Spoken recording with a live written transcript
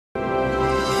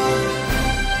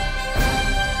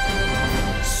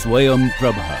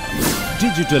SwayamPrabha.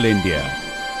 Digital India.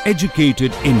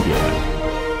 Educated India.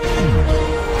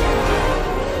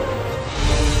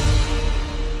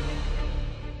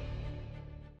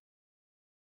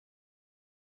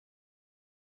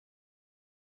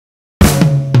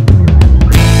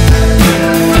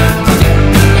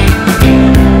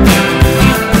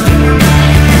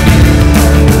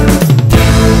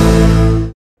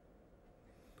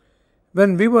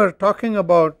 When we were talking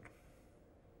about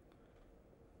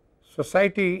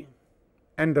society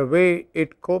and the way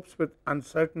it copes with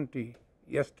uncertainty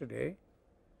yesterday,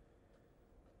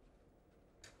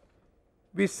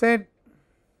 we said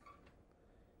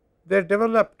they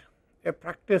developed a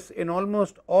practice in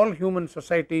almost all human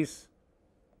societies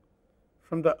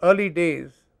from the early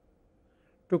days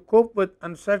to cope with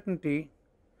uncertainty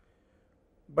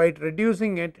by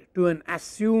reducing it to an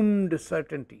assumed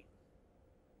certainty.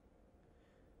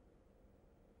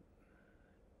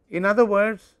 In other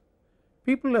words,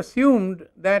 people assumed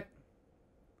that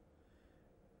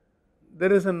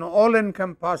there is an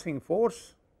all-encompassing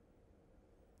force,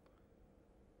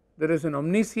 there is an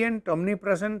omniscient,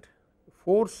 omnipresent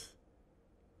force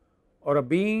or a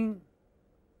being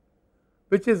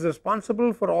which is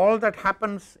responsible for all that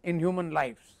happens in human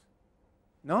lives.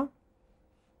 No?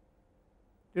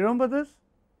 Do you remember this?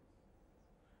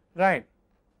 Right.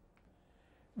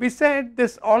 We said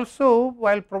this also,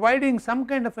 while providing some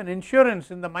kind of an insurance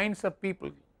in the minds of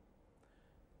people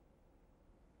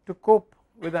to cope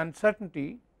with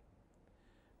uncertainty,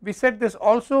 we said this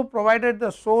also provided the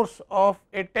source of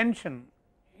a tension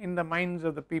in the minds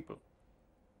of the people.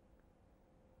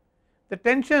 The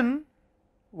tension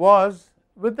was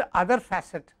with the other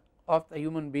facet of the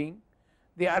human being,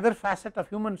 the other facet of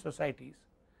human societies,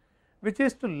 which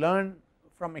is to learn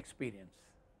from experience.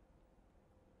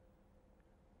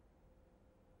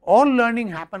 All learning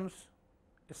happens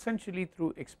essentially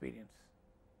through experience,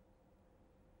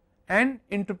 and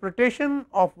interpretation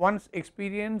of one's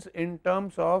experience in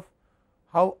terms of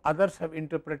how others have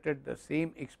interpreted the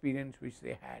same experience which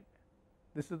they had.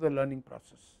 This is the learning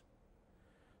process.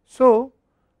 So,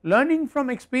 learning from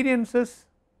experiences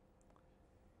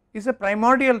is a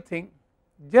primordial thing,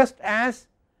 just as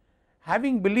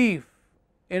having belief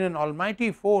in an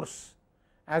almighty force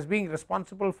as being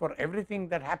responsible for everything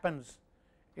that happens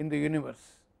in the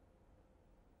universe.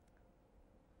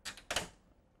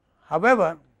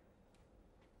 However,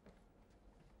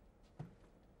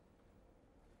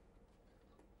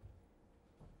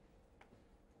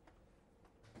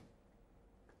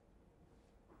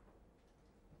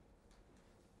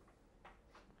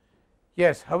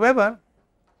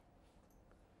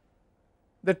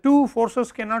 the two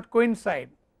forces cannot coincide,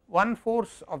 one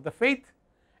force of the faith,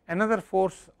 another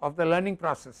force of the learning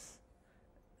process,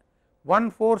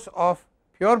 one force of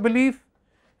pure belief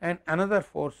and another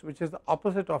force which is the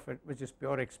opposite of it, which is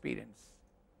pure experience.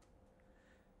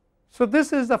 So,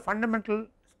 this is the fundamental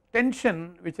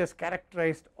tension which has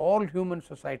characterized all human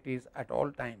societies at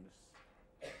all times.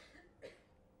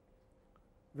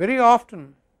 Very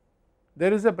often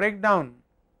there is a breakdown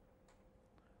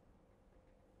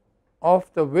of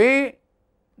the way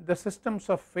the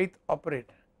systems of faith operate,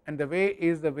 and the way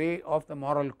is the way of the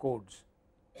moral codes.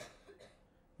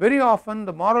 Very often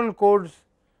the moral codes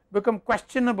become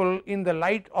questionable in the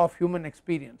light of human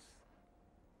experience,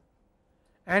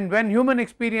 and when human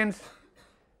experience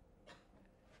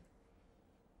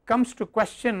comes to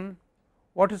question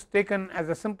what is taken as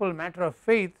a simple matter of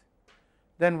faith,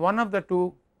 then one of the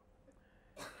two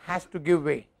has to give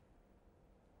way.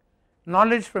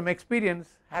 Knowledge from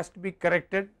experience has to be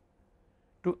corrected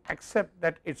to accept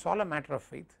that it is all a matter of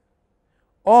faith,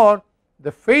 or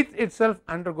the faith itself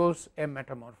undergoes a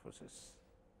metamorphosis.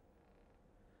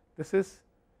 This is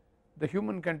the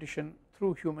human condition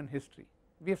through human history.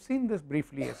 We have seen this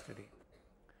briefly yesterday.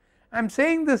 I am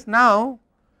saying this now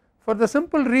for the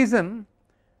simple reason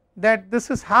that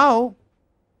this is how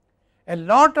a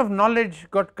lot of knowledge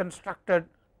got constructed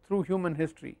through human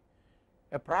history,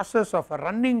 a process of a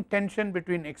running tension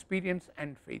between experience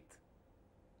and faith.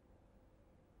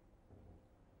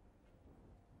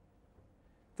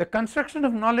 The construction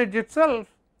of knowledge itself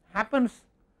happens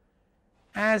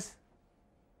as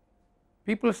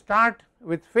people start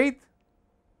with faith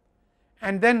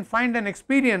and then find an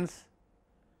experience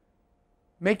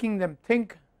making them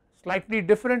think slightly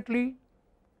differently,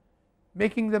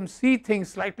 making them see things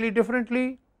slightly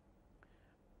differently,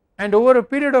 and over a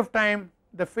period of time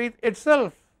the faith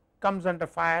itself comes under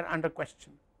fire, under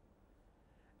question.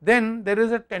 Then there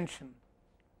is a tension,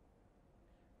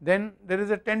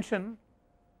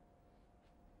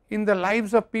 in the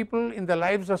lives of people, in the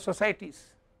lives of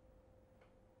societies.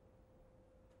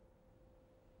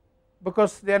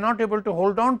 because they are not able to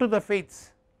hold on to the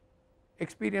faiths.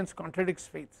 Experience contradicts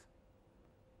faith.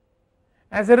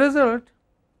 As a result,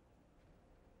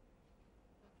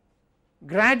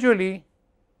 gradually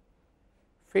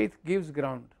faith gives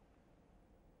ground.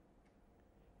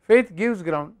 Faith gives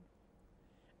ground,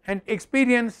 and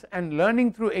experience and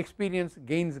learning through experience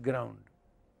gains ground.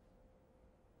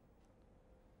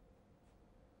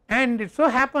 And it so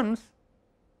happens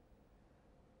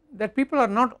that people are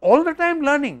not all the time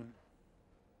learning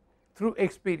through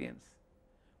experience.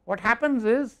 What happens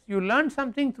is you learn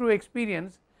something through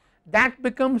experience, that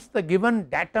becomes the given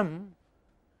datum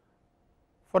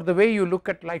for the way you look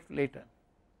at life later.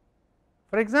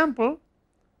 For example,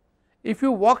 if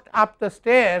you walked up the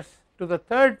stairs to the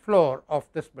 3rd floor of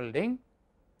this building,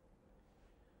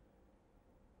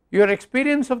 your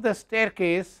experience of the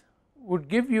staircase would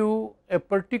give you a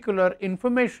particular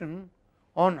information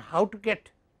on how to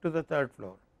get to the 3rd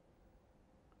floor.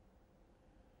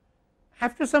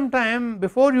 After some time,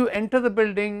 before you enter the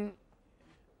building,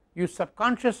 you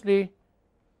subconsciously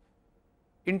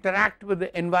interact with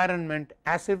the environment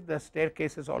as if the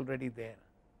staircase is already there,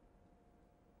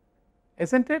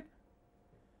 isn't it?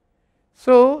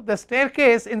 So, the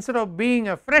staircase, instead of being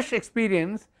a fresh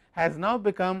experience, has now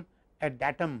become a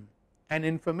datum, an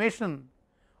information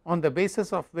on the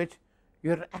basis of which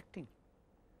you are acting.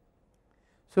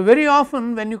 So, very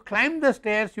often when you climb the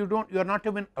stairs, you are not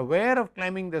even aware of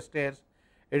climbing the stairs,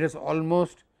 it is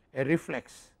almost a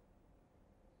reflex.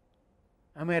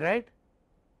 Am I right?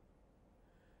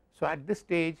 So, at this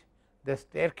stage the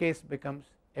staircase becomes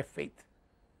a faith.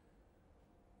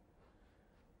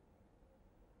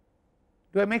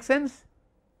 Do I make sense?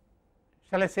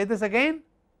 Shall I say this again?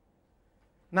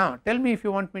 Now, tell me if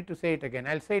you want me to say it again.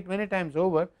 I will say it many times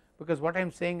over, because what I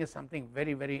am saying is something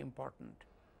very, very important.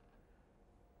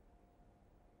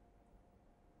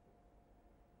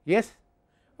 Yes?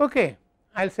 Okay,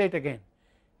 I will say it again.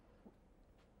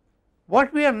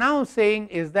 What we are now saying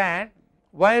is that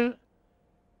while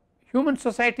human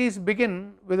societies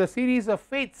begin with a series of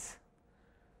faiths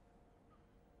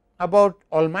about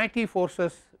almighty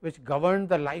forces which govern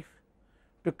the life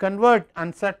to convert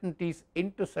uncertainties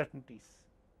into certainties,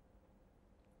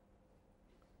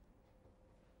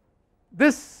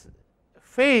 this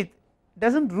faith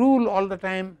does not rule all the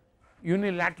time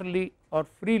unilaterally or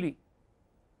freely,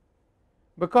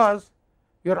 because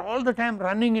you are all the time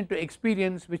running into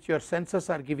experience which your senses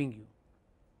are giving you.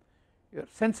 Your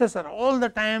senses are all the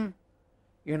time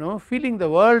feeling the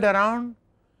world around,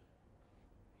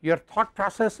 your thought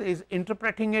process is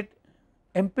interpreting it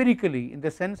empirically, in the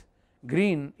sense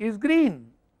green is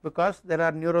green, because there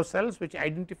are neurocells which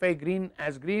identify green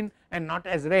as green and not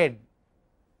as red,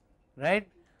 right.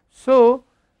 So,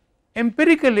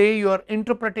 empirically you are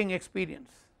interpreting experience.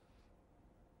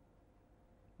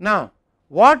 Now,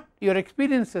 what your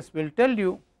experiences will tell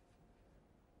you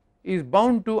is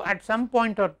bound to, at some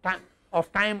point of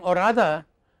time or other,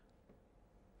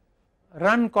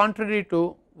 run contrary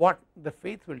to what the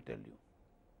faith will tell you.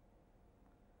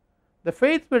 The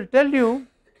faith will tell you,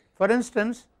 for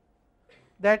instance,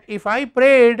 that if I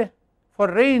prayed for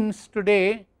rains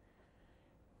today,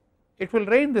 it will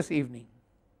rain this evening,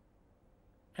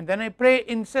 and then I pray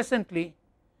incessantly,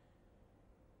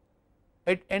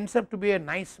 it ends up to be a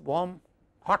nice warm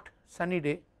hot sunny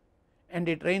day, and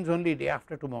it rains only day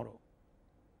after tomorrow.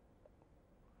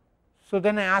 So,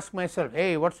 then I ask myself,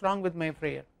 hey, what is wrong with my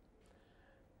prayer?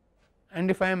 And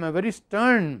if I am a very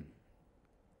stern,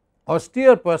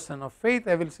 austere person of faith,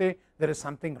 I will say there is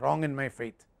something wrong in my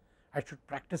faith, I should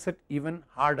practice it even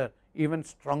harder, even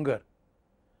stronger.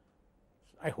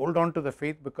 I hold on to the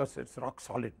faith because it is rock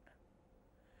solid.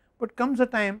 But comes a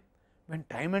time when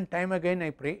time and time again I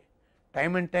pray,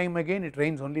 time and time again it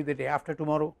rains only the day after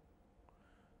tomorrow.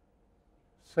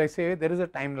 So, I say there is a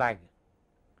time lag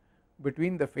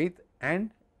between the faith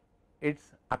and its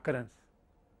occurrence.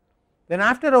 Then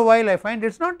after a while I find it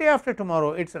is not day after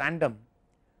tomorrow, it is random,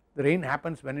 the rain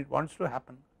happens when it wants to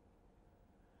happen.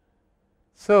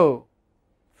 So,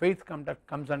 faith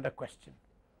comes under question.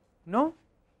 No?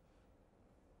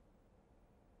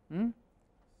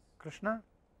 Krishna?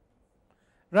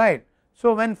 Right.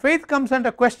 So, when faith comes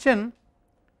under question,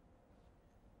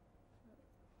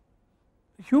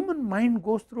 human mind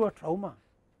goes through a trauma,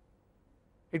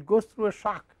 it goes through a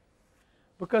shock,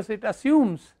 because it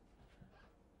assumes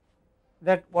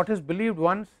that what is believed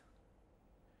once,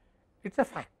 it is a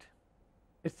fact,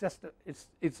 it is just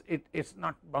it is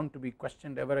not bound to be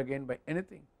questioned ever again by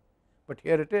anything, but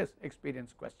here it is,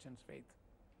 experience questions faith.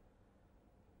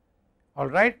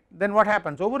 Alright, then what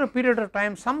happens? Over a period of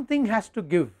time something has to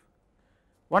give,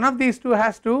 one of these two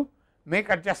has to make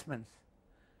adjustments.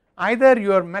 either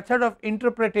your method of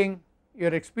interpreting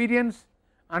your experience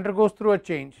undergoes through a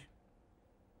change,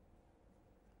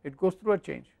 it goes through a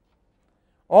change,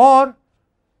 or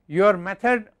your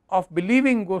method of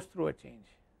believing goes through a change,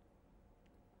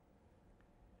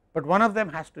 but one of them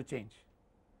has to change,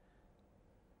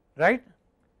 right.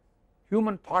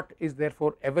 Human thought is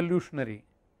therefore evolutionary.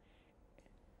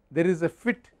 There is a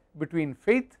fit between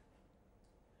faith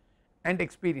and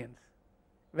experience.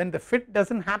 When the fit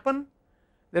does not happen,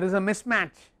 there is a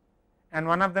mismatch and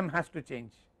one of them has to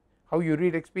change, how you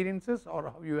read experiences or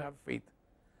how you have faith.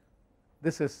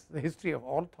 This is the history of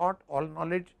all thought, all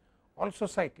knowledge, all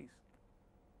societies,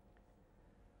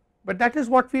 but that is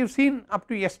what we have seen up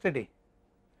to yesterday.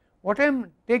 What I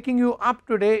am taking you up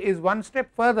today is one step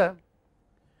further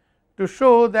to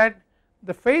show that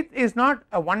the faith is not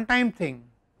a one time thing.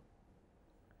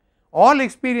 All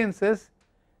experiences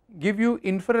give you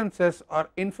inferences or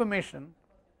information,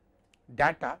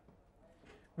 data,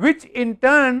 which in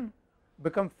turn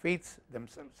become faiths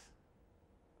themselves.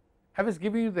 I was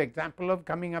giving you the example of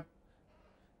coming up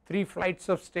 3 flights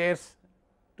of stairs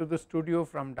to the studio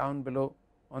from down below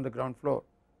on the ground floor.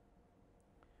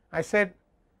 I said,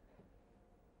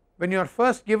 when you are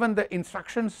first given the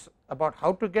instructions about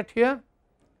how to get here,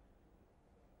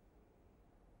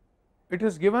 it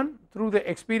is given through the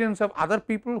experience of other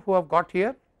people who have got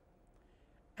here,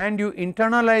 and you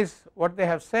internalize what they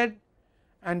have said,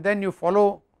 and then you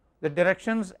follow the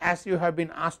directions as you have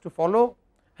been asked to follow,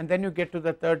 and then you get to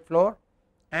the 3rd floor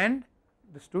and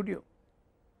the studio.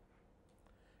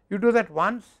 You do that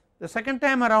once, the second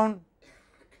time around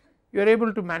you are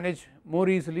able to manage more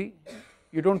easily,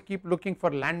 you do not keep looking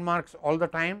for landmarks all the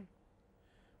time.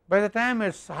 By the time it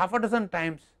is half a dozen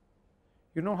times,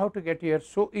 you know how to get here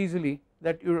so easily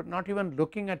that you are not even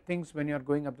looking at things when you are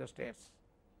going up the stairs.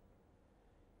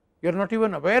 You are not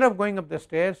even aware of going up the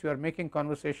stairs, you are making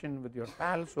conversation with your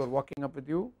pals who are walking up with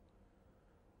you,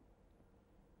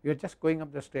 you are just going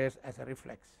up the stairs as a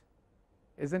reflex,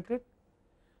 is not it.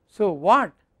 So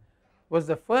what was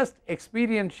the first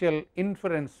experiential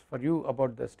inference for you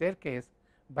about the staircase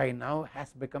by now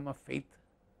has become a faith.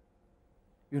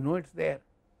 You know it is there,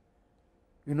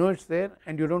 you know it is there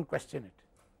and you do not question it,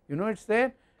 you know it is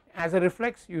there. As a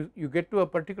reflex you get to a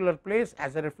particular place,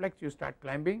 as a reflex you start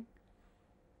climbing.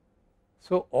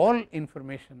 So all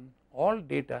information, all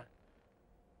data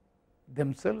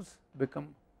themselves become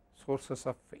sources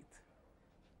of faith.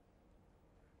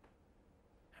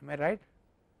 Am I right?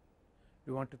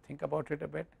 You want to think about it a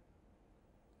bit?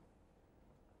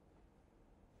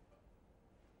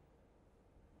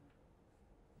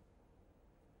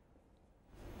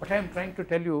 What I am trying to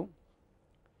tell you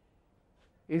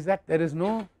is that there is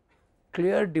no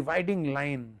clear dividing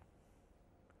line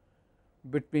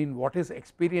between what is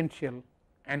experiential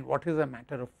and what is a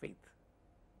matter of faith.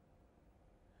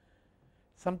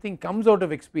 Something comes out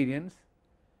of experience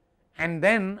and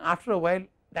then after a while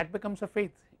that becomes a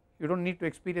faith. You do not need to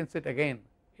experience it again,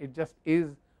 it just is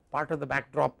part of the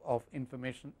backdrop of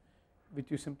information which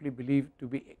you simply believe to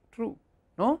be true.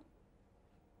 No?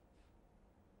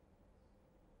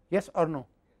 Yes or no?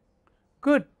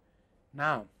 Good.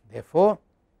 Now therefore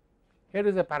here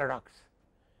is a paradox.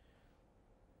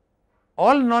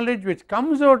 All knowledge which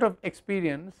comes out of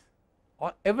experience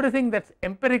or everything that is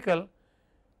empirical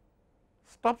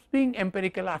stops being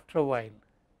empirical after a while,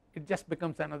 it just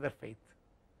becomes another faith,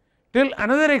 till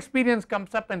another experience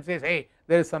comes up and says, hey,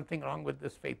 there is something wrong with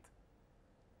this faith.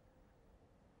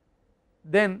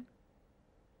 Then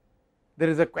there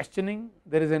is a questioning,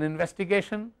 there is an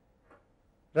investigation,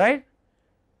 right.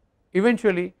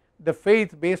 Eventually the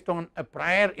faith based on a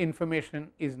prior information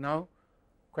is now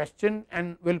questioned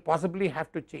and will possibly have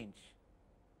to change,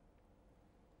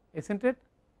 is not it.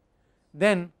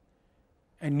 Then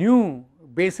a new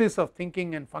basis of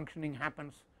thinking and functioning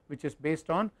happens, which is based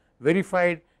on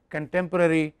verified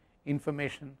contemporary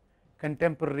information,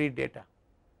 contemporary data.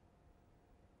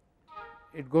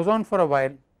 It goes on for a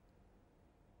while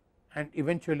and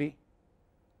eventually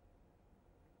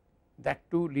that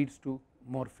too leads to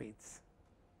more faiths.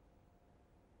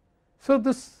 So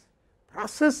this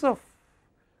process of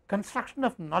construction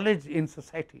of knowledge in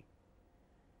society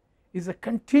is a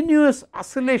continuous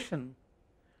oscillation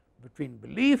between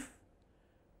belief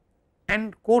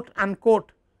and quote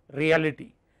unquote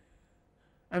reality.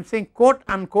 I am saying quote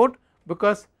unquote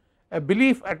because a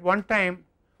belief at one time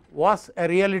was a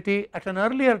reality at an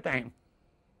earlier time.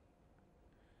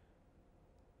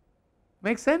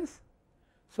 Make sense?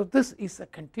 So this is a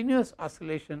continuous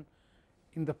oscillation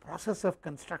in the process of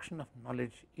construction of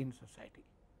knowledge in society.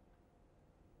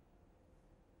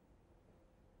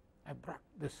 I brought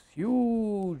this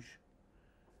huge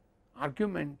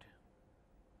argument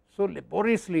so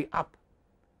laboriously up,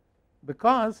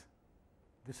 because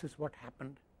this is what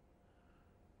happened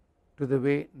to the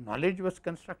way knowledge was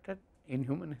constructed in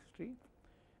human history.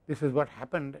 This is what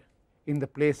happened in the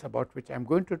place about which I am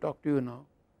going to talk to you now,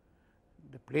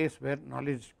 the place where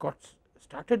knowledge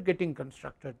started getting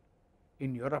constructed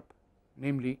in Europe,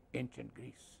 namely ancient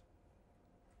Greece.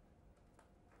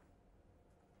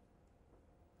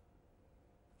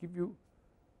 Give you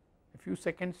a few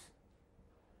seconds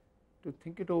to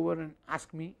think it over and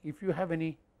ask me if you have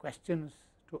any questions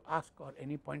to ask or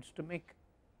any points to make.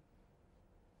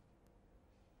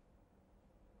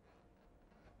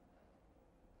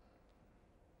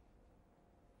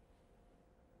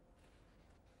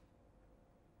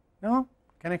 No?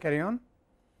 Can I carry on?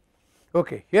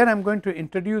 Okay, here I am going to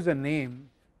introduce a name.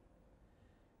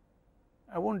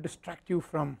 I won't distract you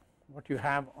from what you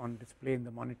have on display in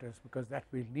the monitors, because that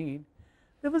we will need.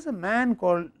 There was a man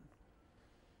called,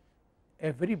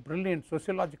 a very brilliant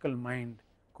sociological mind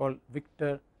called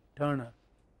Victor Turner.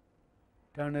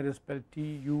 Turner is spelled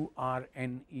Turner,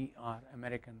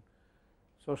 American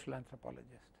social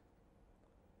anthropologist.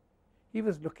 He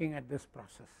was looking at this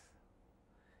process.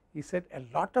 He said a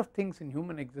lot of things in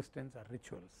human existence are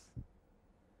rituals.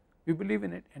 You believe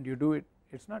in it and you do it,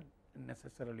 it is not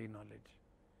necessarily knowledge.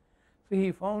 So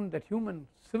he found that human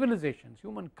civilizations,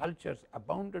 human cultures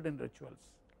abounded in rituals.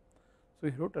 So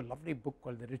he wrote a lovely book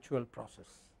called The Ritual Process.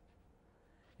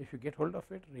 If you get hold of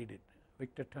it, read it.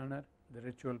 Victor Turner, The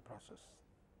Ritual Process.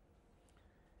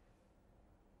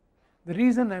 The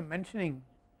reason I am mentioning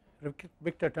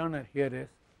Victor Turner here is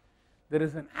there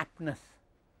is an aptness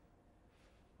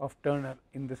of Turner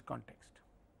in this context.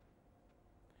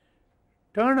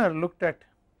 Turner looked at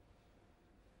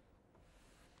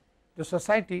the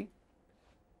society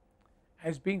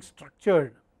as being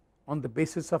structured on the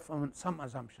basis of some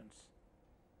assumptions.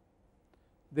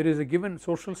 There is a given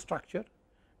social structure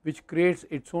which creates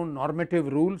its own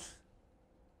normative rules,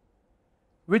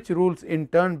 which rules in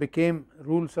turn became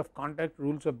rules of conduct,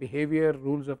 rules of behavior,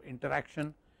 rules of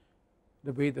interaction,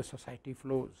 the way the society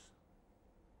flows.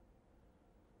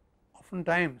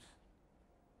 Oftentimes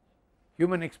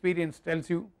human experience tells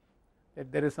you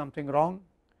that there is something wrong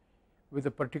with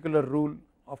a particular rule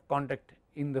of conduct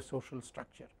in the social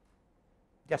structure,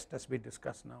 just as we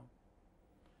discuss now.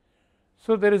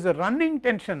 So there is a running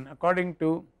tension, according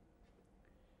to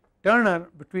Turner,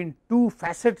 between two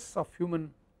facets of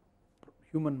human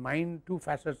mind, two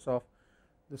facets of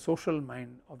the social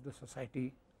mind of the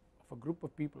society, of a group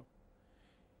of people.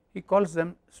 He calls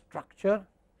them structure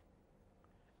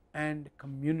and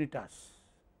communitas.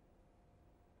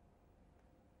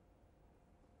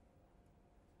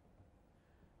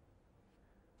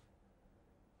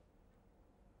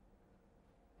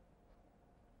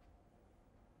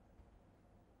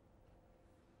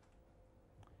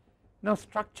 Now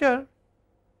structure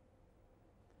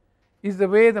is the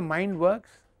way the mind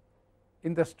works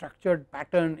in the structured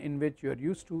pattern in which you are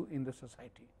used to in the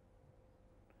society,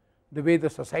 the way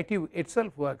the society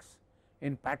itself works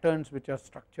in patterns which are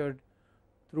structured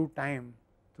through time,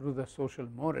 through the social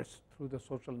mores, through the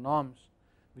social norms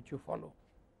which you follow.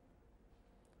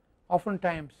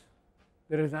 Oftentimes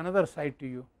there is another side to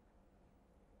you,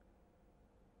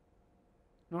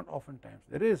 not oftentimes,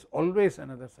 there is always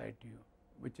another side to you,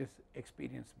 which is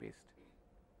experience based,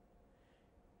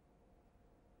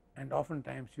 and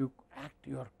oftentimes you act,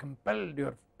 you are compelled, you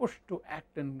are pushed to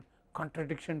act in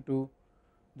contradiction to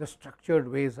the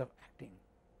structured ways of acting.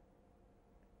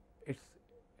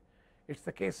 It's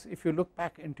the case if you look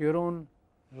back into your own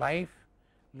life,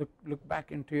 look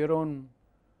back into your own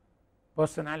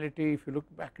personality, if you look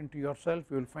back into yourself,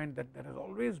 you will find that there has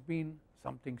always been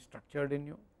something structured in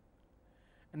you,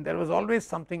 and there was always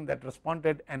something that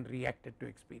responded and reacted to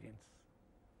experience.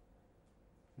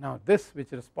 Now this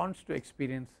which responds to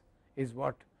experience is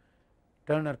what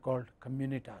Turner called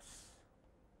communitas.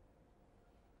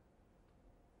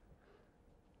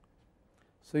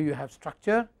 So you have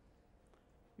structure,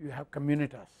 you have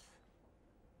communitas,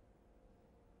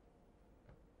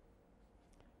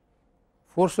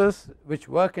 forces which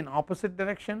work in opposite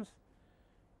directions,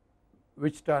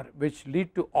 which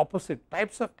lead to opposite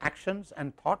types of actions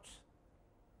and thoughts,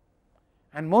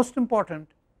 and most important,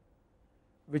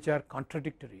 which are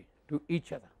contradictory to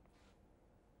each other.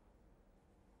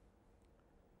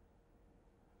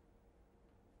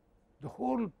 The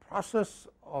whole process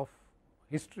of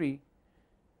history,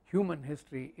 human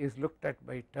history, is looked at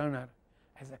by Turner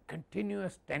as a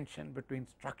continuous tension between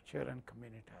structure and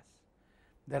communitas.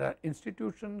 There are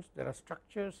institutions, there are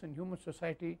structures in human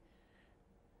society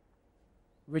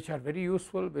which are very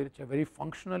useful, which are very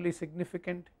functionally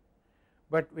significant,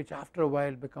 but which after a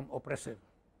while become oppressive.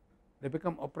 They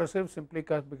become oppressive simply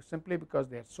because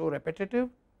they are so repetitive,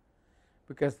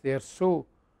 because they are so,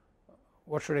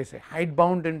 what should I say,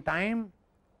 hidebound in time,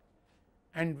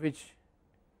 and which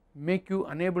make you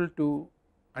unable to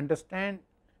understand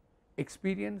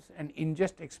experience and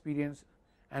ingest experience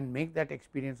and make that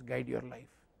experience guide your life.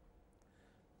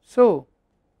 So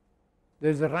there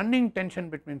is a running tension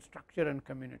between structure and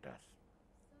communitas.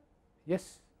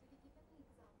 Yes?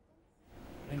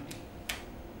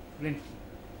 Plenty.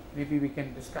 Maybe we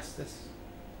can discuss this.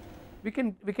 We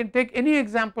can take any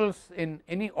examples in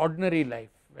any ordinary life.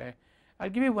 I will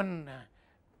give you one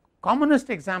commonest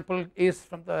example is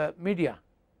from the media.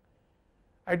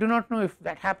 I do not know if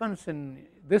that happens in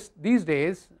these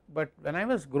days, but when I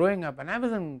was growing up, when I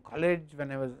was in college,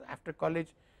 when I was after college,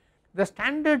 the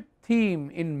standard theme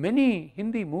in many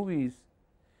Hindi movies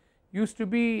used to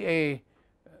be a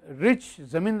rich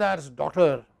zamindar's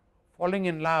daughter falling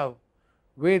in love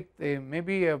with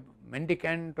maybe a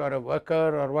mendicant or a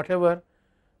worker or whatever,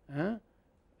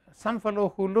 some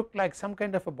fellow who looked like some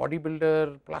kind of a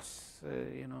bodybuilder plus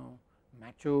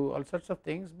macho, all sorts of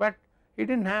things, but he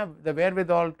did not have the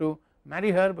wherewithal to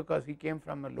marry her because he came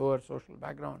from a lower social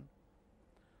background.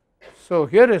 So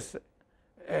here is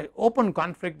an open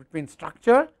conflict between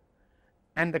structure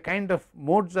and the kind of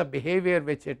modes of behavior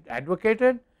which it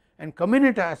advocated, and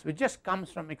communitas which just comes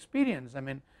from experience. I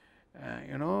mean,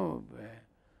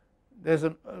 there is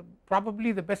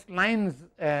probably the best lines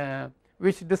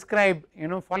which describe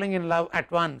falling in love at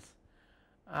once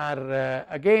are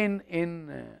again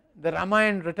in the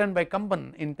Ramayana written by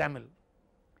Kamban in Tamil.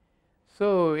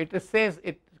 So it says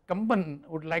Kamban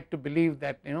would like to believe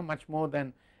that much more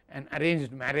than an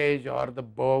arranged marriage or the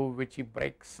bow which he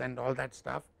breaks and all that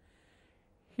stuff.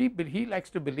 He likes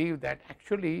to believe that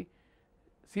actually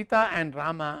Sita and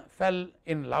Rama fell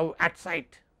in love at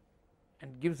sight,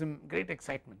 and gives him great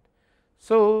excitement.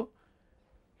 So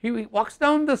he walks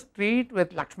down the street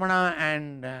with Lakshmana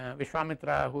and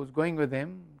Vishwamitra, who is going with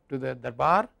him to the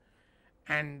darbar,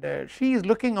 and she is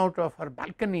looking out of her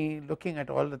balcony looking at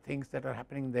all the things that are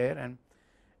happening there,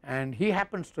 and he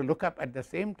happens to look up at the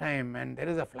same time, and there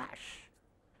is a flash.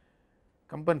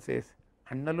 Kamban says,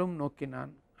 Annalum nokkinan,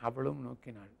 avalum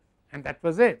nokkinal, and that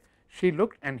was it. She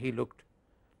looked and he looked.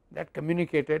 That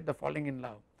communicated the falling in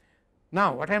love.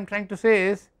 Now what I am trying to say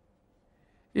is,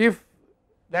 if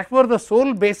that were the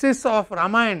sole basis of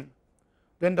Ramayana,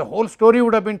 then the whole story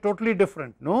would have been totally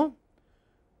different. No,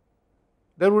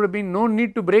 there would have been no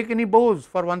need to break any bows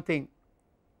for one thing,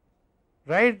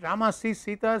 right? Rama sees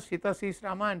Sita, Sita sees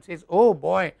Rama and says, oh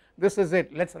boy, this is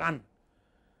it, let us run.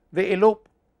 They elope.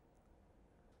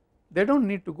 They do not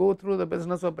need to go through the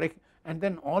business of breaking, and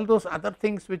then all those other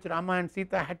things which Rama and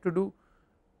Sita had to do,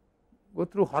 go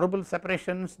through horrible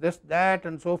separations, this, that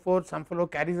and so forth, some fellow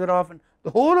carries her off, and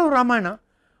the whole of Ramayana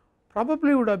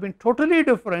probably would have been totally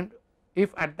different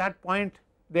if at that point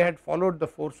they had followed the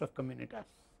force of communitas.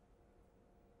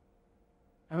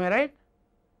 Am I right?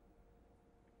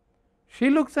 She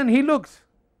looks and he looks,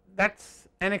 that is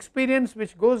an experience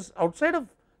which goes outside of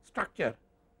structure.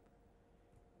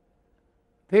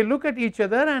 They look at each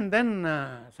other and then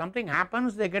something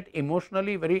happens, they get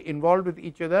emotionally very involved with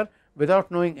each other without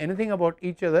knowing anything about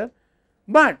each other,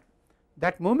 but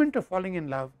that moment of falling in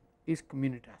love is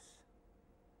communitas.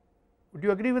 Would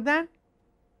you agree with that?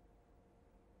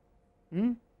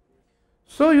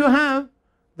 So you have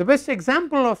the best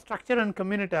example of structure and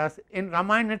communitas in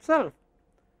Ramayana itself.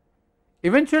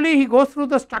 Eventually he goes through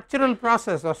the structural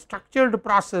process or structured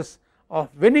process of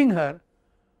winning her,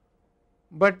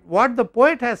 but what the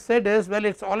poet has said is, well,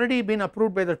 it has already been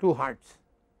approved by the two hearts.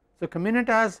 So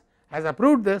communitas has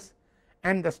approved this,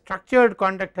 and the structured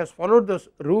conduct has followed those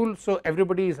rules, so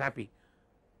everybody is happy.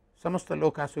 Samasta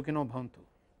loka sukhino bhavantu,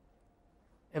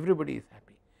 everybody is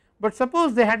happy. But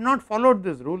suppose they had not followed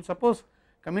this rule, suppose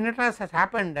communitas has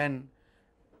happened and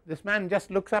this man just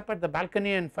looks up at the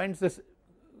balcony and finds this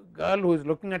girl who is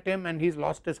looking at him and he has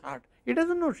lost his heart, he does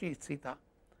not know she is Sita.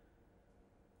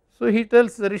 So he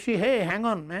tells the rishi, hey, hang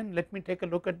on man, let me take a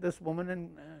look at this woman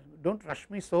and do not rush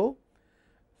me so.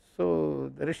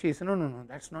 So the rishi says, no,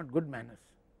 that is not good manners.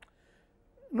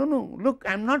 No, look,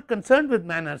 I am not concerned with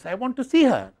manners, I want to see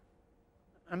her.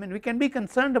 I mean, we can be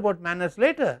concerned about manners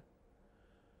later.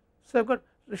 So I've got,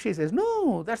 rishi says,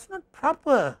 no, that is not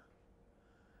proper.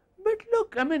 But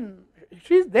look, I mean,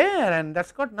 she is there and that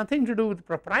has got nothing to do with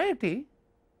propriety.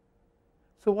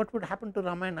 So what would happen to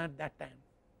Ramayana at that time?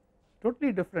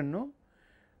 Totally different, no?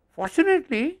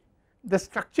 Fortunately, the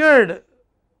structured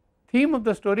theme of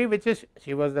the story, which is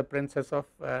she was the princess of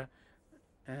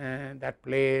that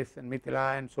place and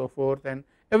Mithila and so forth, and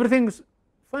everything is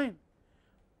fine.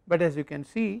 But as you can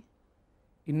see,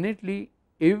 innately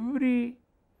every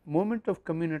moment of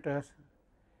communitas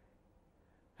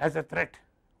has a threat,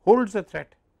 holds a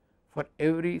threat for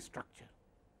every structure.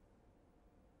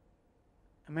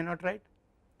 Am I not right?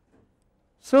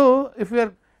 So, if we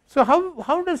are, so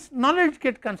how does knowledge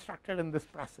get constructed in this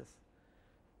process?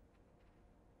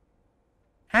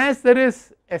 As there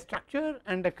is a structure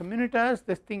and a communitas,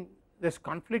 this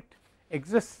conflict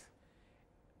exists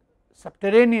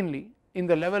subterraneanly in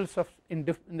the levels of in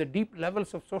the deep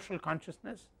levels of social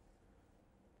consciousness.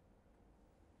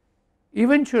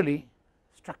 Eventually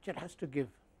structure has to give,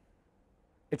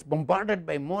 it is bombarded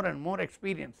by more and more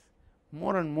experience,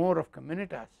 more and more of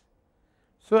communitas.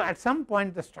 So at some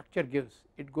point the structure gives,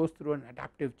 it goes through an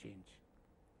adaptive change.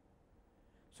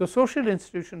 So social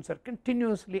institutions are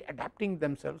continuously adapting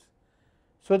themselves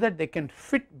so that they can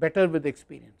fit better with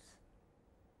experience.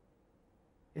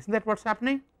 Isn't that what is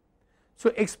happening?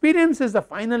 So experience is the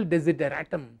final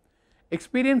desideratum,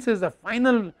 experience is the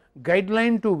final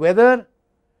guideline to whether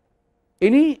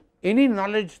any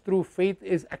knowledge through faith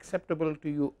is acceptable to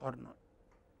you or not.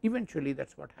 Eventually that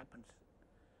is what happens.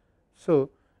 So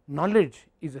knowledge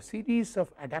is a series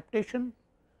of adaptation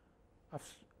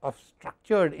of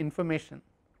structured information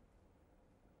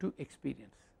to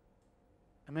experience.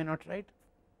 Am I not right?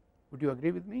 Would you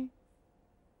agree with me?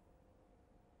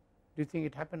 Do you think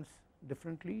it happens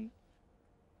differently?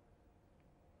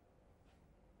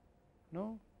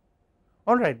 No?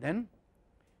 Alright then,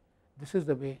 this is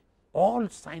the way all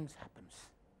science happens,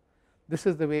 this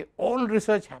is the way all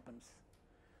research happens,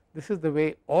 this is the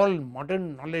way all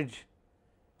modern knowledge,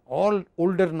 all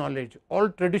older knowledge, all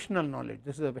traditional knowledge,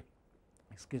 this is the way,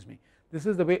 excuse me, this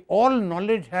is the way all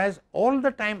knowledge has all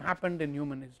the time happened in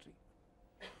human history.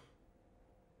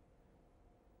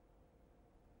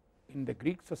 In the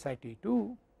Greek society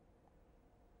too,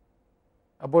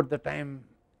 about the time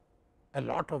a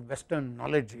lot of western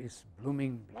knowledge is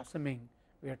blooming, blossoming,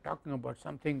 we are talking about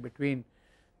something between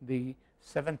the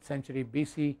 7th century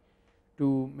BC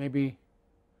to maybe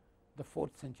the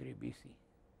 4th century BC.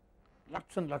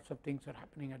 Lots and lots of things are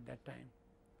happening at that time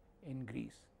in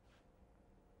Greece.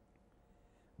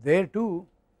 There too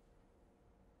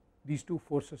these two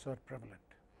forces are prevalent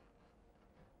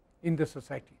in the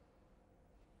society.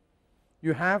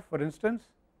 You have, for instance,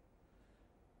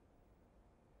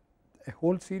 a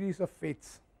whole series of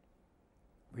faiths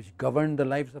which govern the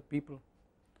lives of people.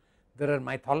 There are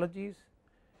mythologies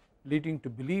leading to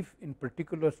belief in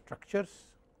particular structures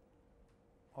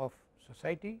of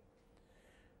society,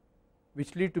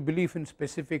 which lead to belief in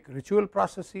specific ritual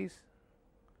processes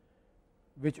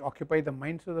which occupy the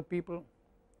minds of the people,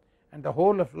 and the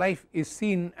whole of life is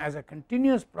seen as a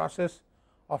continuous process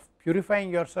of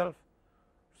purifying yourself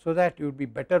so that you will be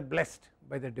better blessed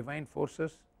by the divine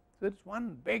forces. So there is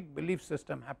one big belief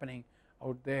system happening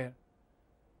out there,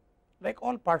 like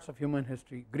all parts of human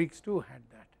history. Greeks too had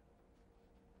that.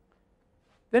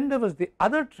 Then there was the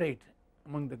other trait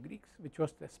among the Greeks, which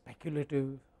was the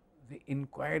speculative, the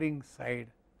inquiring side.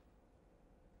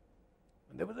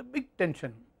 And there was a big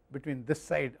tension between this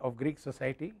side of Greek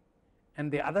society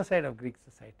and the other side of Greek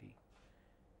society.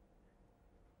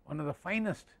 One of the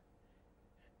finest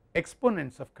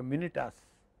exponents of communitas,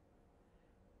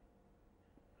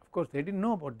 of course they did not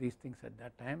know about these things at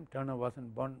that time, Turner was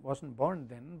not born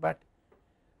then, but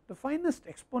the finest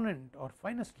exponent or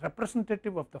finest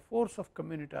representative of the force of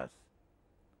communitas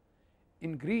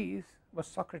in Greece was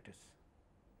Socrates.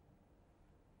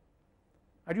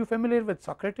 Are you familiar with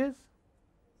Socrates?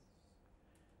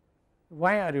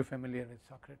 Why are you familiar with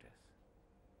Socrates?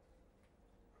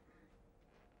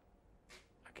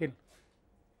 Akhil.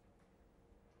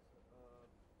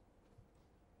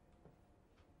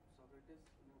 Socrates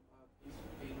is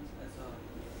famous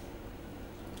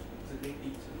as a great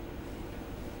teacher.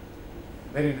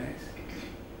 Very nice.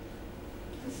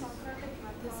 The Socratic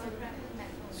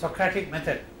method. Socratic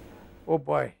method. Oh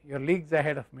boy, you are leagues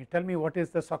ahead of me. Tell me, what is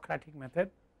the Socratic method?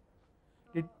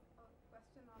 Did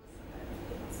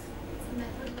It's a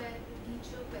method where the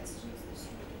teacher questions the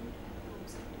student and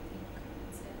probes him to think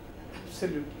instead of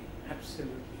absolutely,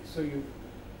 absolutely. So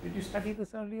did you study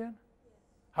this earlier?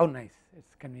 How nice, it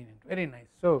is convenient, very nice.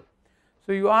 So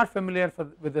you are familiar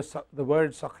with the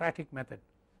word Socratic method.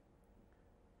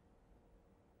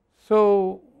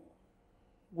 So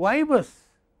why was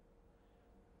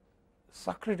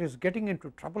Socrates getting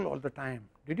into trouble all the time?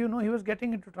 Did you know he was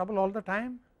getting into trouble all the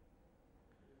time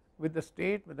with the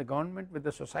state, with the government, with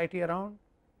the society around?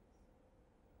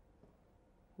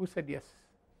 Who said yes?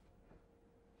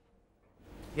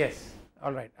 Yes,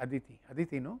 all right, Aditi.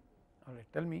 Aditi, no? All right,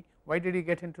 tell me, why did he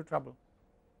get into trouble?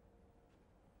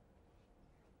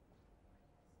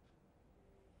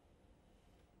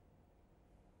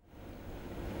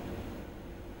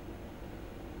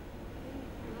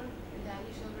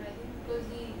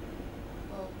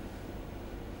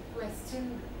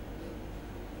 questioned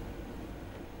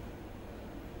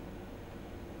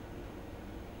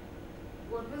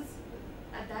what was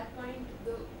at that point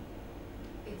the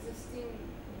existing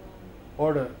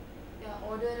Order.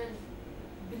 order and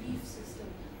belief system.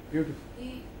 Beautiful.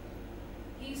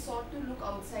 He sought to look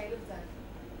outside of that.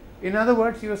 In other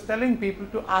words, he was telling people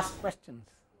to ask questions,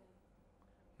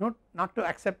 not to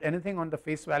accept anything on the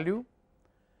face value,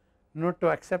 not to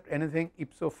accept anything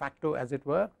ipso facto, as it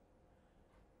were,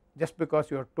 just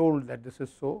because you are told that this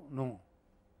is so. No,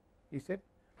 he said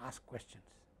ask questions.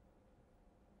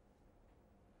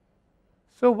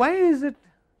 So why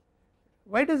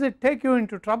does it take you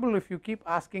into trouble if you keep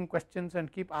asking questions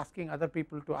and keep asking other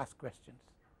people to ask questions?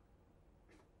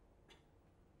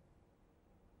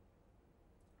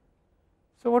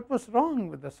 So what was wrong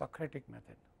with the Socratic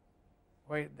method?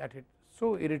 Why that it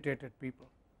so irritated people?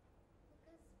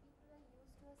 Because people are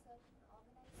used to a certain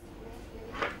organized way of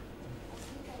living.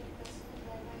 Asking kind of questions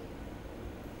thereby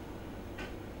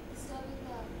disturbing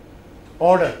the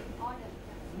Order. order.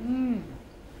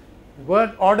 The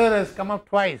word order has come up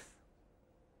twice,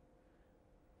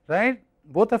 right?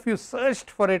 Both of you searched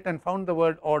for it and found the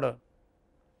word order.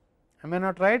 Am I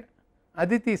not right?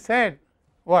 Aditi said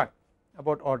what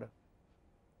about order?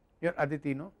 You're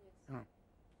Aditi, no? Yes.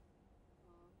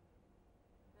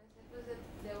 That was that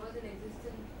there was an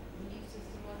existing belief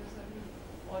system or a certain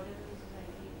order in the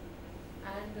society,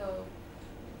 and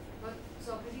what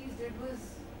Socrates did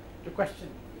was, To question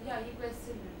yeah, he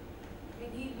questioned it. I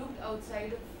mean, he looked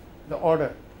outside of, the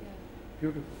order. yeah.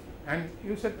 Beautiful. And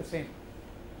you said the same.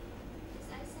 Yes,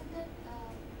 I said that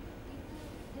people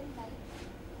didn't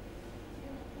appreciate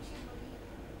what he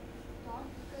taught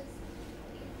because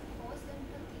it forced them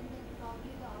to think that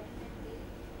probably the order that they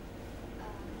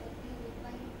live by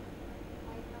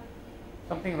might not be.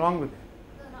 Something wrong with it.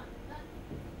 No, not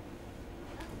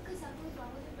because something was wrong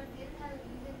with it, but they didn't have a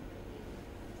reason to believe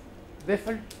it. They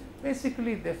felt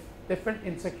basically they felt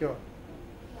insecure.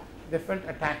 Yeah. They felt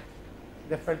attacked.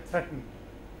 They felt threatened.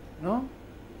 No?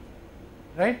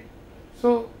 Right?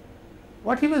 So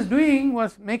what he was doing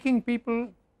was making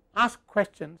people ask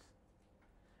questions,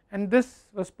 and this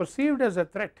was perceived as a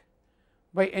threat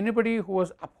by anybody who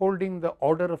was upholding the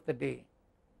order of the day.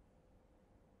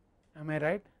 Am I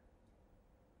right?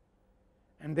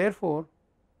 And therefore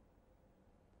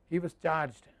he was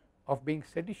charged of being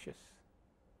seditious.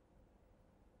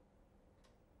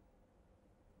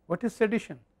 What is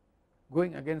sedition?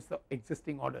 Going against the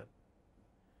existing order.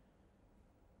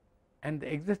 And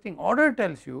the existing order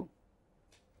tells you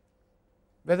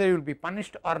whether you will be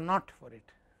punished or not for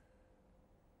it.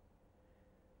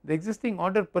 The existing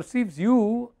order perceives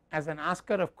you as an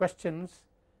asker of questions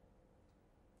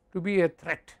to be a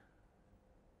threat,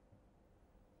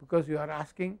 because you are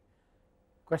asking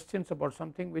questions about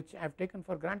something which I have taken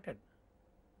for granted.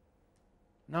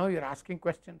 Now you are asking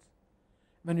questions.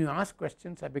 When you ask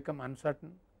questions, I become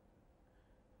uncertain,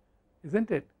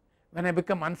 isn't it? When I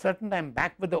become uncertain, I am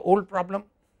back with the old problem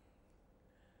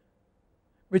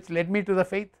which led me to the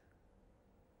faith,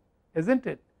 isn't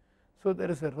it? So there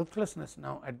is a ruthlessness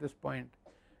now at this point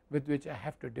with which I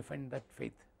have to defend that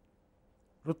faith.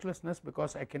 Ruthlessness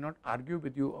because I cannot argue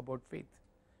with you about faith.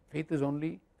 Faith is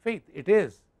only faith, it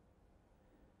is.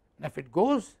 And if it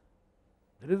goes,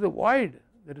 there is a void,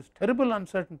 there is terrible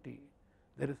uncertainty,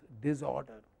 there is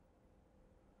disorder,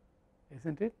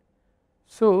 isn't it?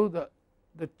 So the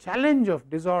challenge of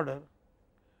disorder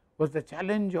was the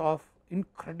challenge of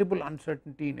incredible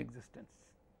uncertainty in existence.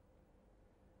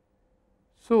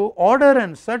 So order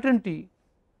and certainty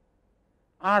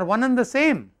are one and the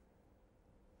same,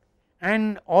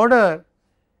 and order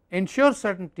ensures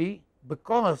certainty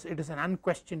because it is an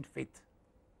unquestioned faith.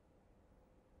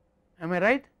 Am I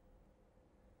right?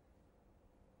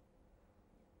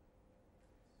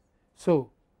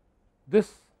 So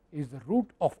this is the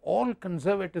root of all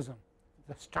conservatism.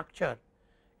 The structure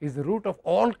is the root of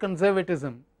all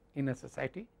conservatism in a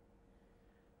society.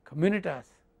 Communitas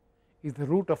is the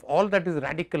root of all that is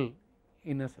radical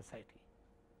in a society.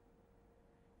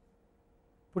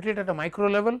 Put it at a micro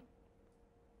level,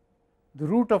 the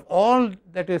root of all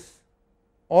that is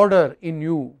order in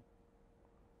you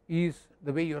is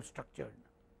the way you are structured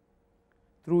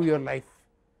through your life,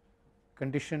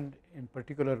 conditioned in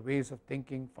particular ways of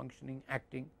thinking, functioning,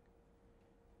 acting,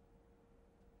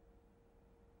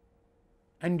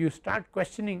 and you start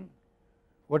questioning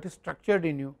what is structured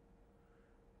in you,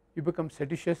 you become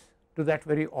seditious to that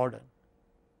very order.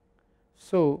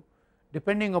 So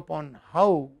depending upon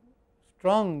how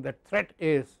strong that threat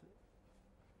is,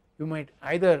 you might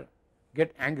either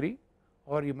get angry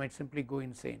or you might simply go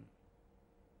insane.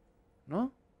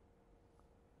 No?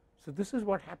 So, this is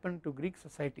what happened to Greek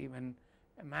society when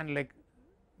a man like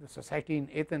the society in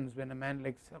Athens, when a man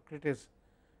like Socrates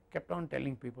kept on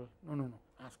telling people, no, no, no,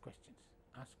 ask questions,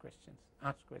 ask questions,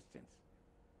 ask questions,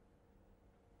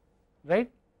 right.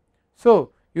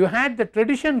 So, you had the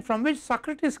tradition from which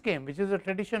Socrates came, which is the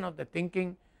tradition of the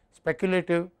thinking,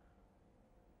 speculative,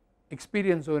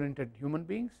 experience oriented human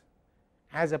beings,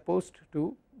 as opposed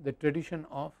to the tradition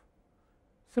of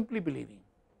simply believing,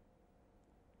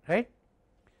 right.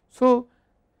 So,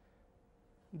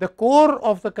 the core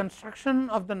of the construction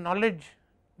of the knowledge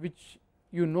which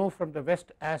you know from the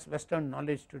West as Western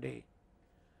knowledge today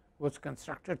was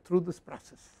constructed through this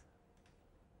process,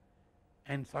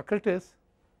 and Socrates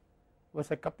was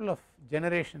a couple of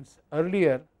generations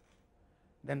earlier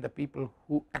than the people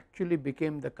who actually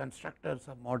became the constructors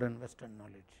of modern Western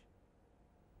knowledge.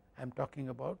 I am talking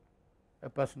about a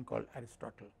person called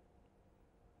Aristotle.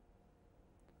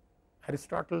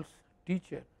 Aristotle's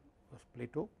teacher was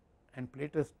Plato, and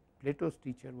Plato's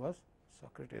teacher was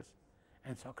Socrates,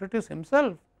 and Socrates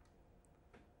himself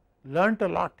learnt a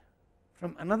lot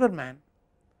from another man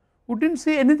who did not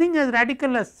say anything as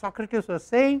radical as Socrates was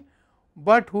saying,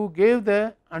 but who gave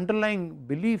the underlying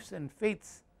beliefs and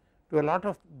faiths to a lot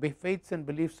of faiths and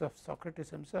beliefs of Socrates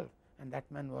himself, and that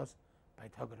man was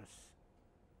Pythagoras.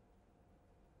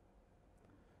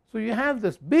 So, you have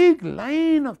this big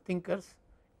line of thinkers,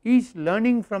 each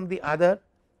learning from the other,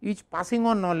 each passing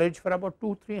on knowledge for about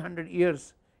 200-300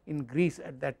 years in Greece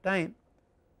at that time,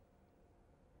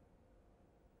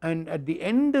 and at the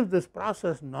end of this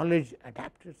process knowledge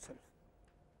adapted itself.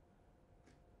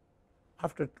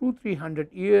 After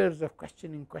 200-300 years of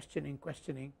questioning,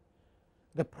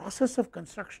 the process of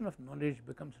construction of knowledge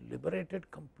becomes liberated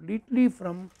completely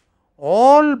from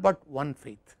all but one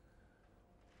faith,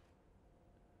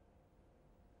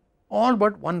 all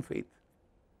but one faith,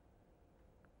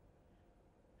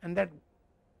 and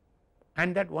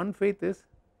that one faith is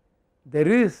there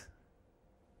is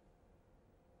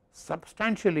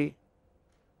substantially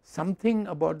something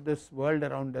about this world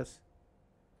around us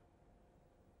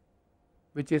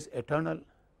which is eternal,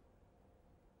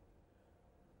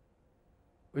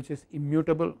 which is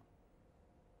immutable,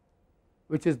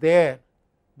 which is there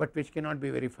but which cannot be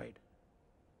verified.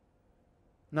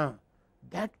 Now,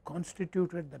 that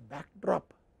constituted the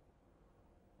backdrop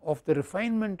of the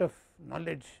refinement of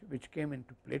knowledge which came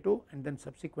into Plato and then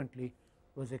subsequently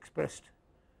was expressed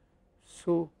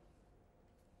so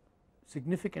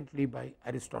significantly by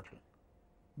Aristotle.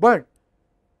 But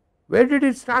where did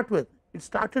it start with? It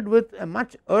started with a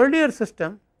much earlier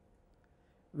system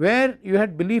where you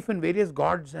had belief in various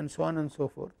gods and so on and so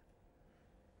forth,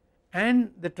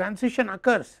 and the transition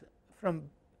occurs from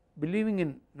believing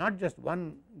in not just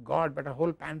one god but a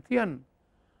whole pantheon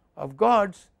of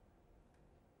gods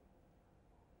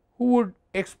who would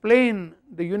explain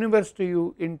the universe to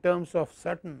you in terms of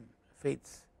certain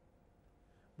faiths,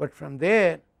 but from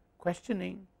there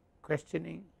questioning,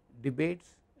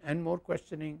 debates and more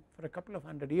questioning for a couple of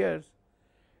 100 years,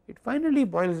 it finally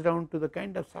boils down to the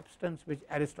kind of substance which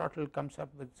Aristotle comes up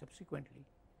with subsequently.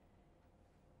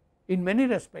 In many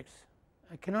respects,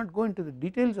 I cannot go into the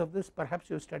details of this, perhaps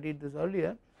you studied this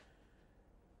earlier,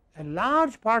 a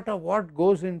large part of what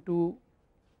goes into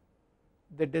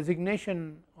the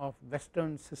designation of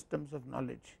Western systems of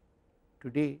knowledge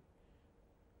today,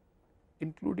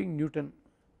 including Newton,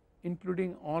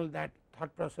 including all that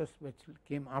thought process which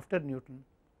came after Newton,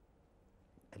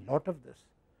 a lot of this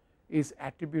is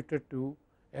attributed to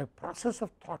a process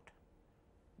of thought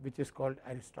which is called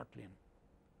Aristotelian.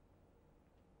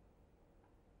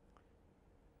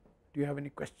 Do you have any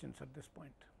questions at this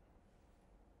point?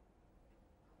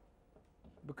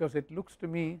 Because it looks to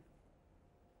me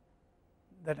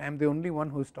that I am the only one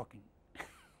who is talking,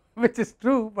 which is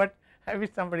true, but I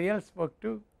wish somebody else spoke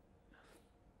too.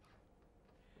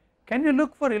 Can you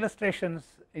look for illustrations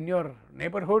in your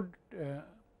neighborhood?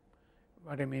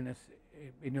 What I mean is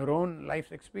in your own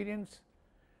life's experience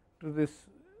to this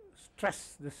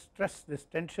stress, this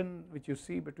tension which you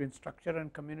see between structure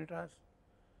and communitas.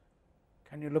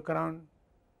 Can you look around?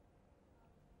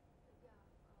 It's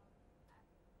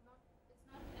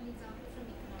not an example from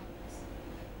economics.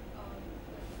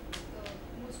 But the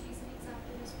most recent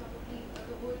example is probably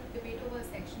the whole debate over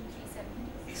Section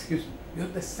 370. Excuse me, you are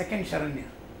the second Sharanya.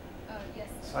 Yes.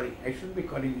 Sorry, I shouldn't be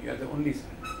calling you, you are the only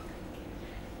Sharanya.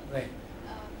 Right. The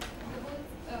whole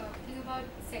thing about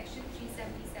Section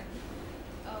 377.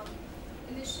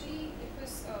 Initially, it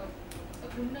was a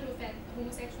criminal offence.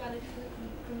 Homosexuality was a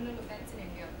criminal offence in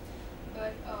India,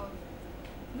 but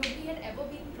nobody had ever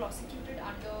been prosecuted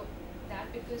under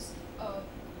that because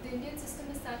the Indian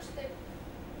system is such that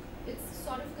it's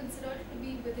sort of considered to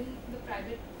be within the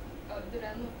private, the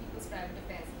realm of people's private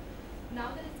affairs.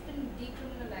 Now that it's been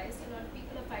decriminalized, a lot of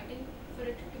people are fighting for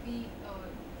it to be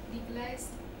legalized,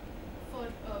 for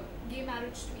gay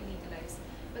marriage to be legalized.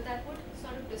 But that would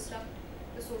sort of disrupt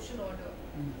the social order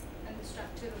and the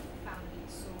structure of families.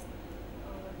 So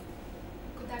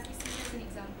could that be seen as an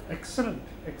example? Excellent,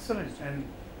 excellent. And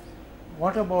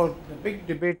what about the big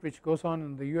debate which goes on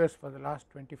in the US for the last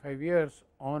 25 years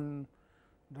on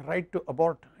the right to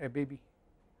abort a baby?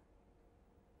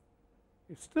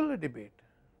 It's still a debate,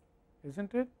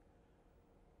 isn't it?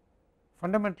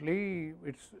 Fundamentally,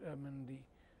 it's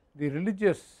the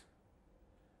religious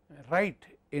right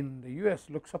in the US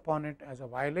looks upon it as a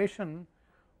violation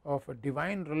of a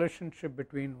divine relationship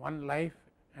between one life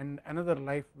and another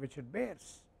life which it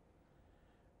bears,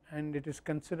 and it is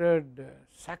considered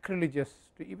sacrilegious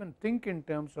to even think in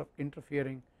terms of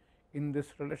interfering in this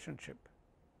relationship.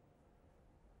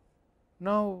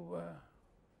 Now,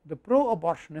 the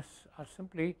pro-abortionists are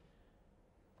simply,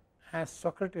 as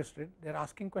Socrates did, they are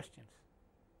asking questions.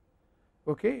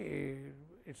 Okay,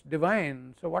 it's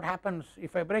divine, so what happens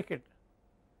if I break it?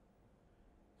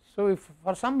 So, if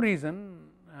for some reason,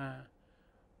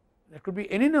 there could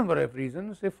be any number of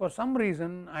reasons, if for some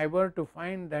reason I were to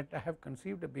find that I have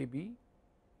conceived a baby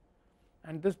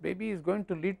and this baby is going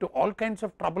to lead to all kinds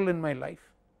of trouble in my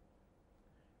life,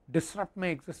 disrupt my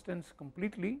existence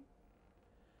completely,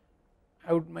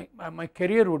 I would my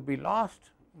career would be lost,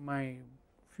 my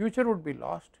future would be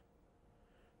lost,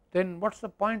 then what is the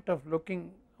point of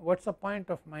looking, what is the point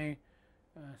of my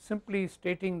simply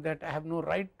stating that I have no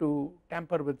right to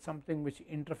tamper with something which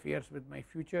interferes with my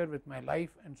future, with my life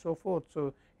and so forth.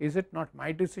 So, is it not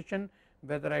my decision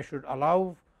whether I should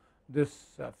allow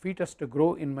this fetus to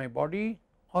grow in my body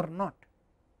or not?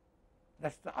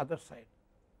 That is the other side.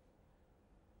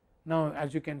 Now,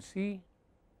 as you can see,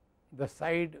 the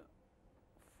side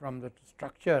from the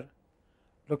structure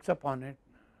looks upon it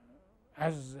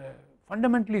as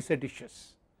fundamentally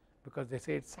seditious, because they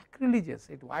say it is sacrilegious,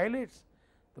 it violates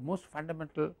the most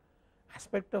fundamental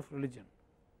aspect of religion.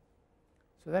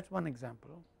 So, that is one example,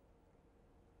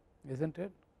 isn't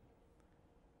it?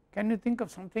 Can you think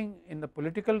of something in the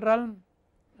political realm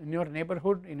in your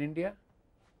neighborhood in India?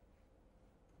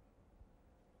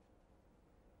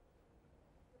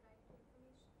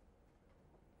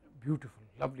 Beautiful,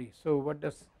 lovely. So, what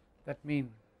does that mean?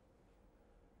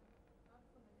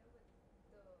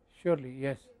 Surely,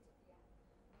 yes.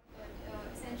 But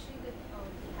essentially that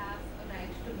we have a right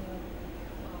to know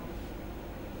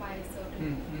why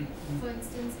certain, for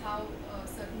instance, how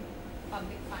certain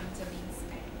public funds are being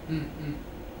spent,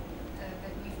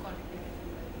 that we've contributed to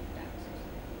the taxes.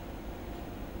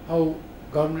 How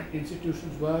government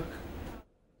institutions work.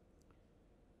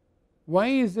 Why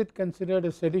is it considered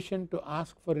a sedition to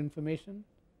ask for information?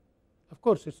 Of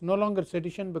course, it is no longer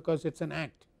sedition because it is an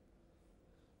act,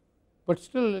 but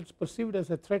still it is perceived as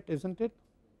a threat, isn't it?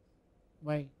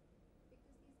 Why? Because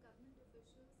these government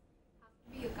officials have to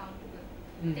be accountable.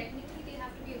 Technically they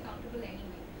have to be accountable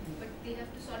anyway, but they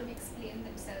have to sort of explain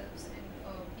themselves and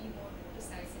be more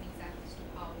precise and exact as to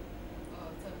how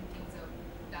certain things are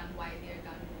done, why they are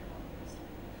done and all this.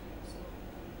 So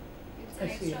it's an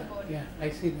extra burden. Yeah, I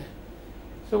see that.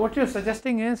 So, what you are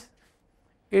suggesting is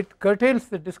it curtails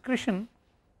the discretion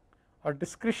or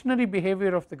discretionary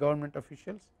behavior of the government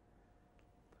officials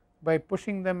by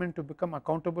pushing them in to become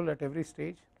accountable at every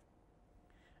stage,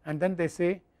 and then they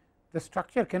say the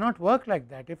structure cannot work like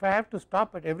that. If I have to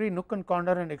stop at every nook and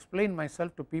corner and explain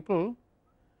myself to people,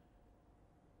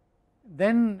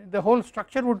 then the whole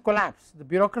structure would collapse, the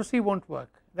bureaucracy will not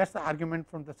work. That is the argument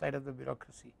from the side of the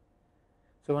bureaucracy.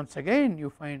 So, once again you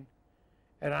find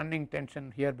a running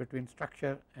tension here between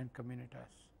structure and communitas.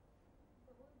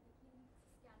 The whole WikiLeaks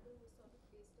scandal was sort of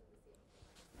based on the same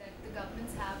thing, that the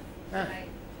governments have the right.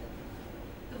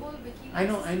 The whole WikiLeaks.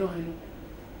 I know.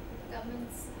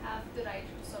 Governments have the right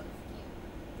to sort of keep,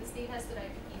 the state has the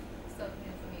right to keep certain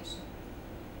information.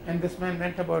 And this man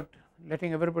went about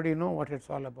letting everybody know what it is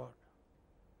all about,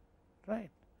 right.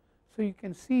 So, you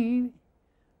can see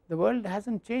the world has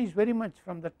not changed very much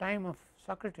from the time of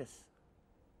Socrates,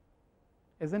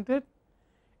 isn't it?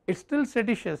 It is still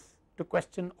seditious to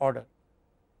question order.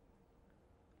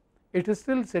 It is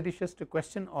still seditious to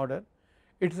question order.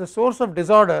 It is a source of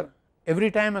disorder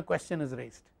every time a question is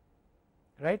raised,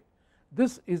 right.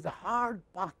 This is the hard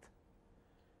path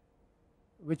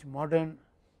which modern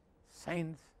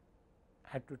science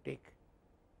had to take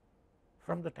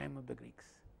from the time of the Greeks,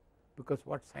 because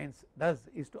what science does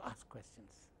is to ask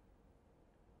questions,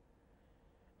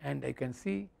 and I can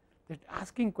see that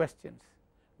asking questions,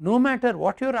 no matter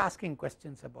what you are asking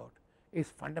questions about, is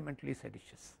fundamentally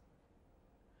seditious,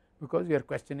 because you are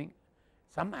questioning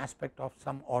some aspect of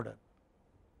some order.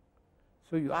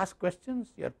 So, you ask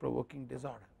questions, you are provoking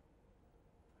disorder,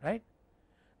 right.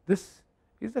 This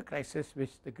is the crisis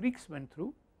which the Greeks went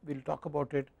through. We will talk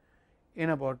about it in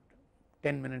about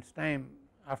 10 minutes time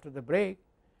after the break,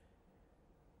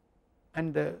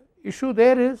 and the issue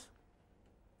there is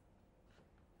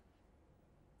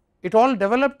it all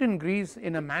developed in Greece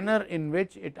in a manner in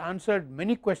which it answered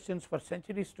many questions for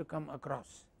centuries to come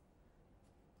across.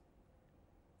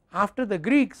 After the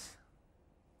Greeks,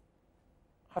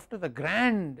 after the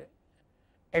grand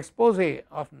expose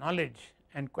of knowledge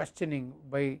and questioning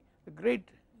by the great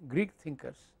Greek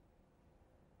thinkers,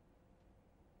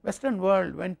 Western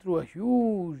world went through a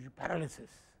huge paralysis.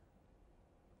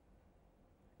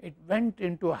 It went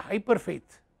into a hyper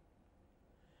faith,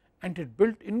 and it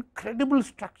built incredible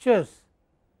structures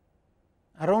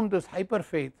around this hyper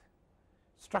faith,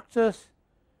 structures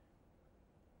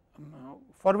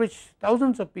for which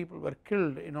thousands of people were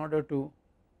killed in order to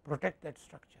protect that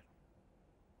structure.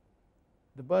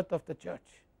 The birth of the church.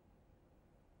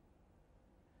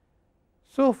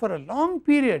 So, for a long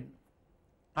period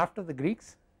after the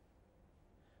Greeks,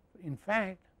 in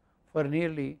fact for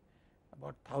nearly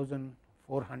about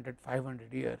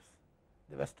 1400-500 years,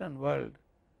 the Western world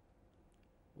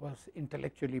was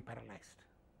intellectually paralyzed,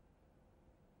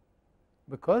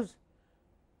 because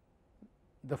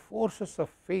the forces of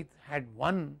faith had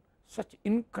won such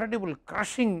incredible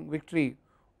crushing victory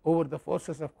over the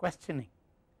forces of questioning,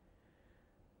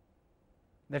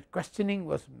 that questioning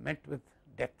was met with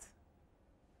death,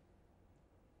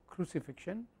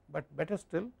 crucifixion, but better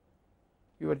still,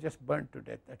 you were just burnt to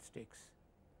death at stakes.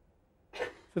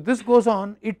 So, this goes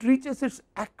on, it reaches its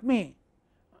acme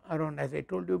around, as I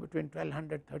told you, between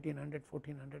 1200, 1300,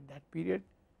 1400, that period,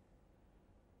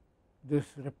 this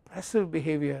repressive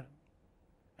behavior,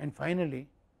 and finally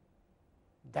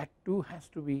that too has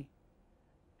to be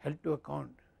held to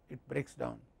account, it breaks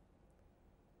down.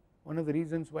 One of the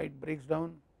reasons why it breaks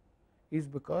down is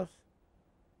because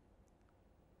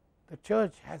the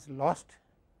church has lost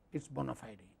its bona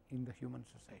fide in the human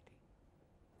society.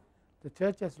 The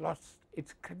church has lost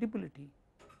its credibility,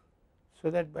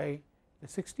 so that by the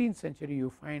 16th century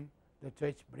you find the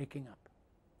church breaking up.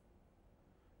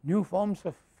 New forms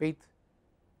of faith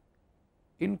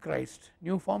in Christ,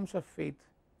 new forms of faith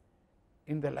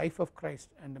in the life of Christ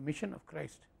and the mission of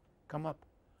Christ come up,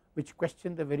 which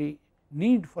question the very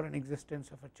need for an existence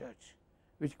of a church,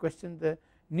 which question the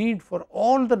need for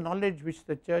all the knowledge which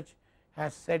the church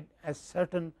has said as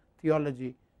certain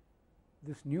theology.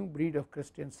 This new breed of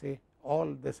Christians say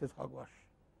all this is hogwash,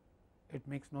 it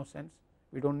makes no sense,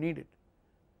 we do not need it.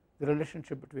 The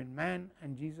relationship between man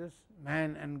and Jesus,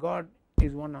 man and God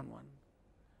is one on one.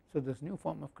 So, this new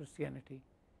form of Christianity,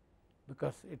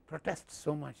 because it protests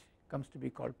so much, comes to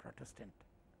be called Protestant.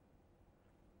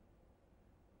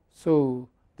 So,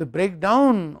 the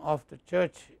breakdown of the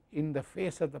church in the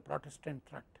face of the Protestant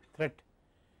threat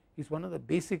is one of the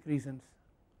basic reasons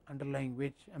underlying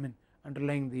which,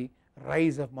 underlying the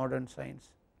rise of modern science,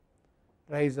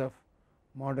 rise of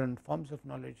modern forms of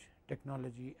knowledge,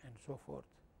 technology and so forth.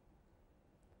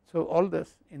 So, all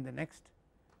this in the next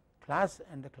class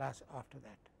and the class after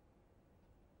that.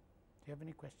 Do you have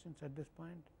any questions at this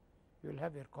point? You will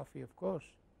have your coffee, of course.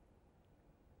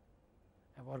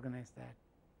 I have organized that.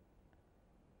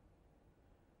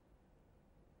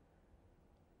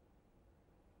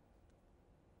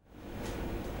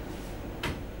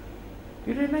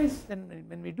 Do you realize then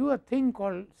when we do a thing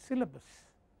called syllabus,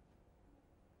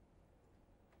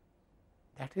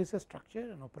 that is a structure,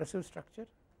 an oppressive structure,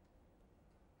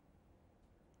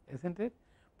 isn't it?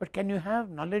 But can you have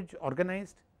knowledge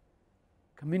organized,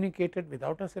 communicated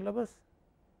without a syllabus?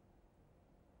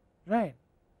 Right.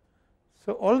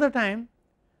 So, all the time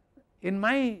in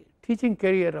my teaching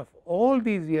career of all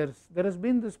these years, there has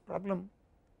been this problem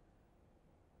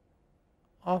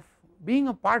of being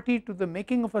a party to the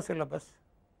making of a syllabus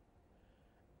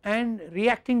and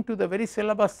reacting to the very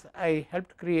syllabus I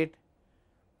helped create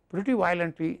pretty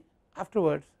violently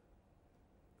afterwards,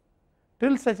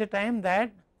 till such a time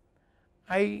that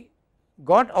I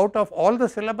got out of all the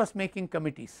syllabus making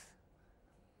committees,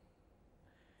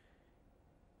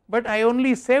 but I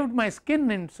only saved my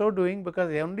skin in so doing, because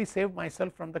I only saved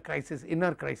myself from the crisis,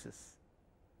 inner crisis.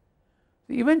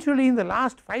 So, eventually in the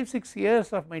last 5-6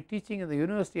 years of my teaching in the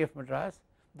University of Madras,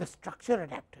 the structure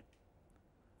adapted.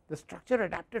 The structure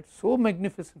adapted so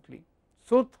magnificently,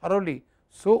 so thoroughly,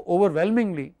 so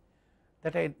overwhelmingly,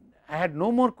 that I had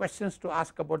no more questions to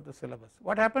ask about the syllabus.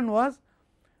 What happened was,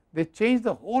 They changed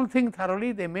the whole thing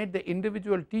thoroughly. They made the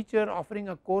individual teacher offering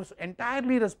a course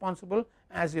entirely responsible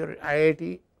as your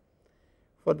IIT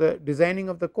for the designing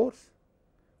of the course,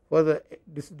 for the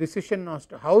decision as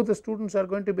to how the students are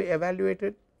going to be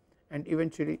evaluated, and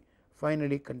eventually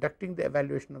finally conducting the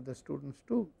evaluation of the students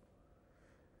too.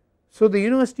 So the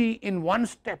university in one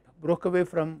step broke away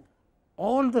from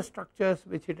all the structures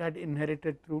which it had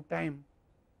inherited through time.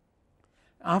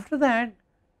 After that,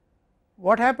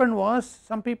 what happened was,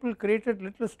 some people created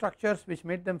little structures which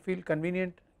made them feel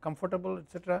convenient, comfortable,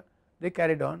 etc. They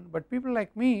carried on, but people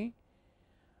like me,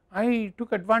 I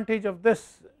took advantage of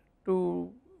this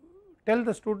to tell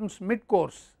the students mid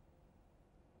course,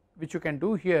 which you can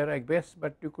do here I guess,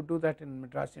 but you could do that in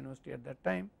Madras University at that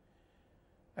time.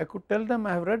 I could tell them,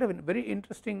 I have read a very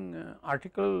interesting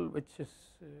article which is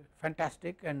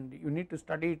fantastic and you need to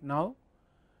study it now.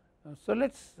 So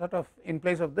let us sort of, in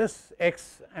place of this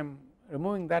X, I am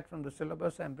removing that from the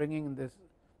syllabus, I am bringing in this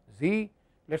Z,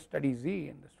 let us study Z,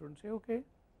 and the students say okay.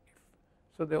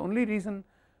 So the only reason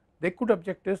they could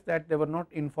object is that they were not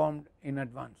informed in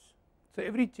advance. So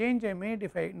every change I made,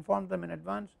 if I informed them in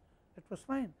advance, that was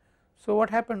fine. So what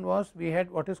happened was, we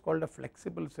had what is called a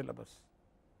flexible syllabus,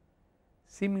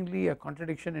 seemingly a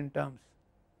contradiction in terms,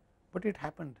 but it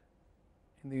happened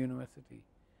in the university.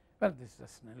 Well, this is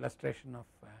just an illustration of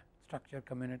structure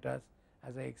communitas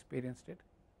as I experienced it.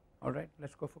 Alright, let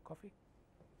us go for coffee.